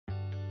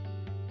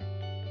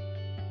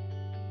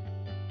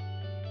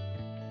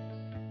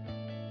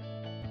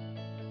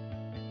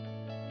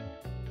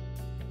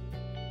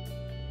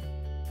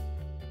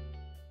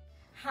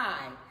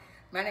Hi,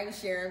 my name is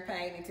Sharon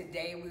Payne, and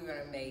today we're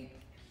going to make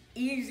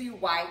easy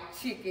white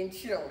chicken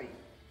chili.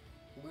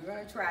 We're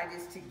going to try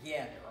this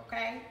together,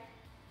 okay?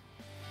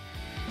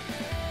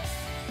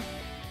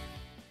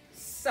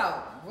 So,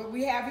 what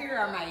we have here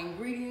are my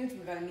ingredients.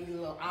 We're going to need a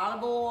little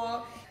olive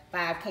oil,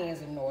 5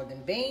 cans of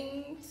northern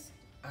beans,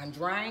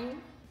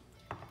 undrained.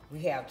 We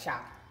have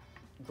chopped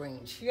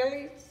green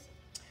chilies.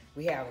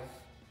 We have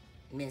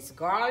minced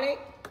garlic,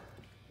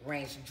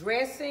 ranch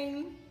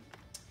dressing,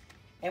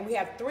 and we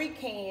have 3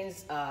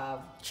 cans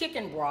of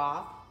chicken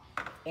broth,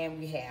 and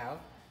we have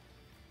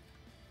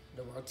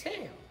the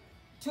rotel.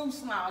 2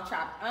 small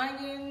chopped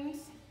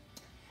onions,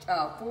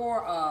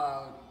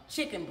 4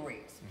 chicken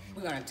breasts.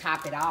 We're gonna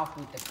top it off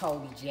with the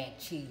Cody Jack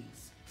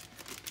cheese.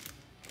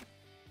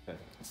 Okay.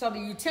 So the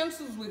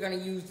utensils we're gonna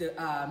use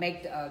to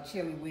make the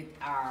chili with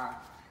our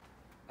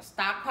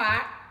stock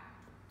pot,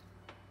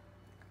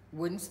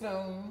 wooden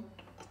spoon,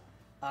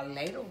 a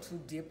ladle to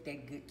dip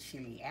that good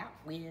chili out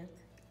with.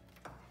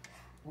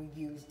 We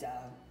used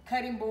a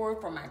cutting board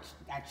for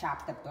I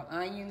chopped up the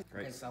onions.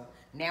 Great. Okay, so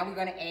now we're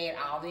gonna add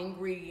all the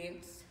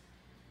ingredients,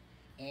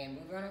 and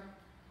we're gonna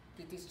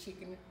get this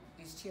chili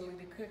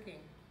to cooking.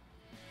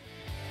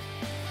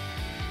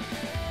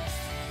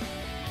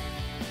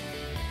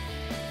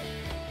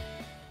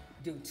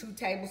 Do 2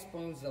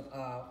 tablespoons of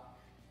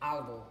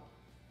olive oil.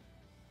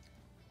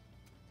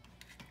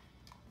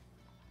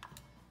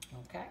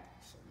 Okay,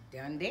 so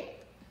done that.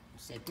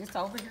 Set this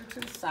over here to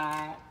the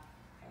side.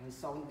 And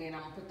so then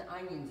I'm gonna put the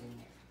onions in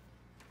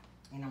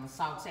there. And I'm gonna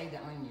saute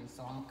the onions.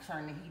 So I'm gonna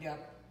turn the heat up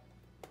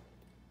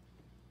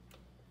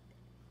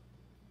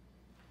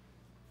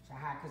to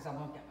high because I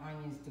want the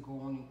onions to go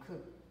on and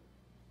cook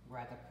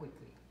rather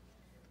quickly.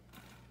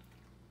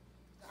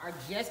 Are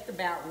just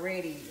about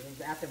ready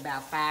after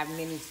about 5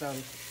 minutes of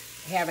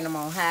having them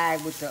on high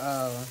with the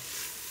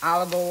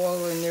olive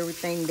oil and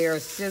everything. They're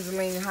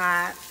sizzling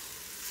hot.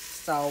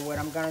 So what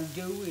I'm gonna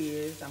do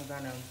is I'm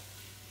gonna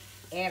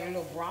add a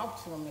little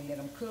broth to them and let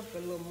them cook a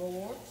little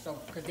more. So,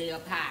 cause they're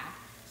up high.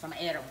 So I'm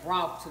gonna add a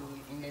broth to it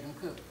and let them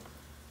cook.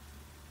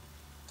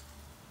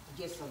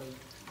 Just so they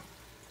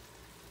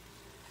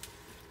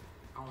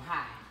on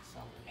high. So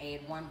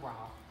add 1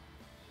 broth.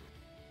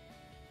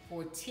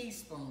 4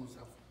 teaspoons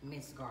of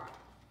minced garlic.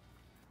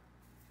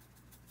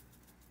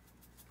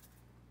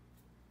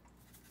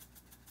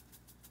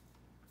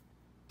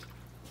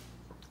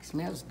 It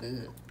smells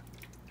good.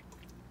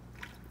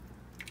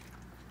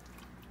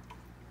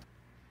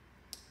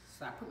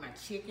 So I put my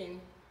chicken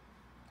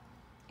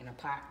in a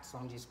pot, so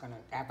I'm just gonna,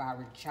 I've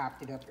already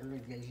chopped it up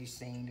earlier as you've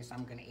seen this.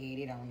 I'm gonna add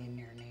it on in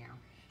there now.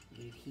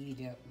 Get it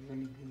heated up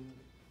really good.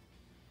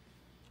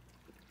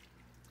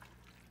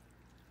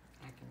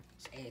 I can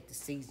just add the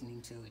seasoning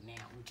to it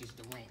now, which is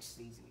the ranch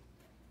seasoning.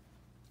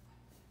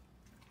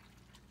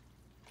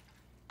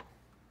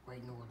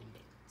 Great northern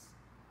beans.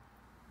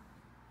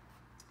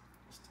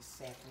 It's the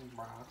 2nd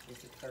broth,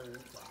 it's the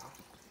 3rd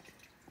broth.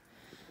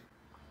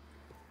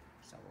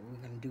 So what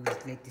we're gonna do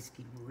is let this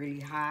get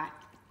really hot,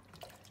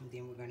 and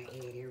then we're gonna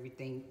add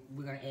everything.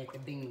 We're gonna add the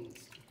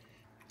beans.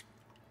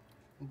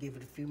 Give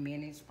it a few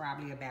minutes,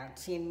 probably about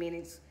 10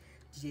 minutes.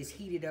 Just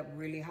heat it up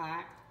really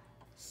hot.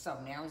 So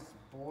now it's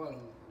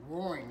boiling,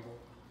 roaring boiling.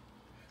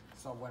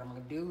 So what I'm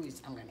gonna do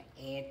is I'm gonna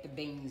add the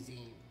beans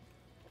in.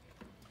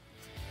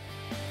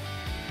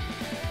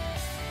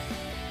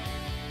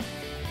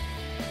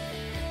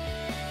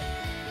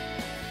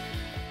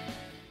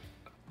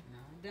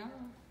 Now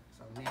done.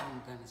 So now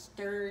we're gonna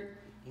stir it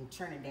and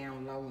turn it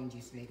down low and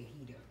just let it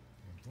heat up.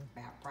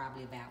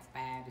 Probably about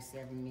 5 to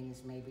 7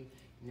 minutes maybe,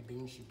 and the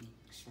beans should be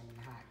extremely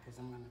hot because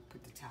I'm gonna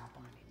put the top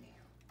on it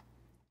now.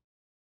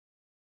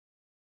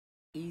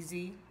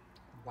 Easy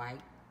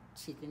white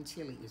chicken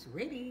chili is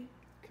ready.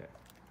 Okay.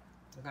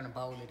 We're gonna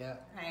bowl it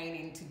up.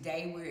 And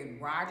today we're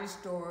at Rogers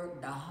Store,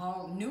 the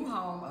new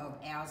home of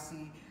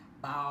Alcy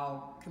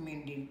Ball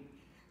Community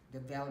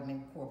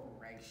Development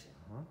Corporation.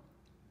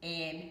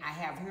 And I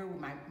have here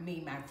with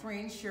my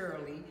friend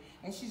Shirley,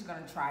 and she's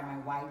gonna try my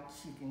white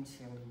chicken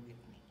chili with me.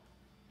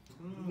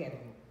 You got it.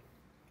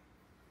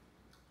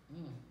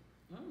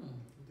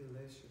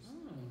 Delicious.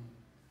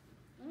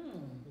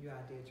 You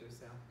outdid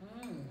yourself.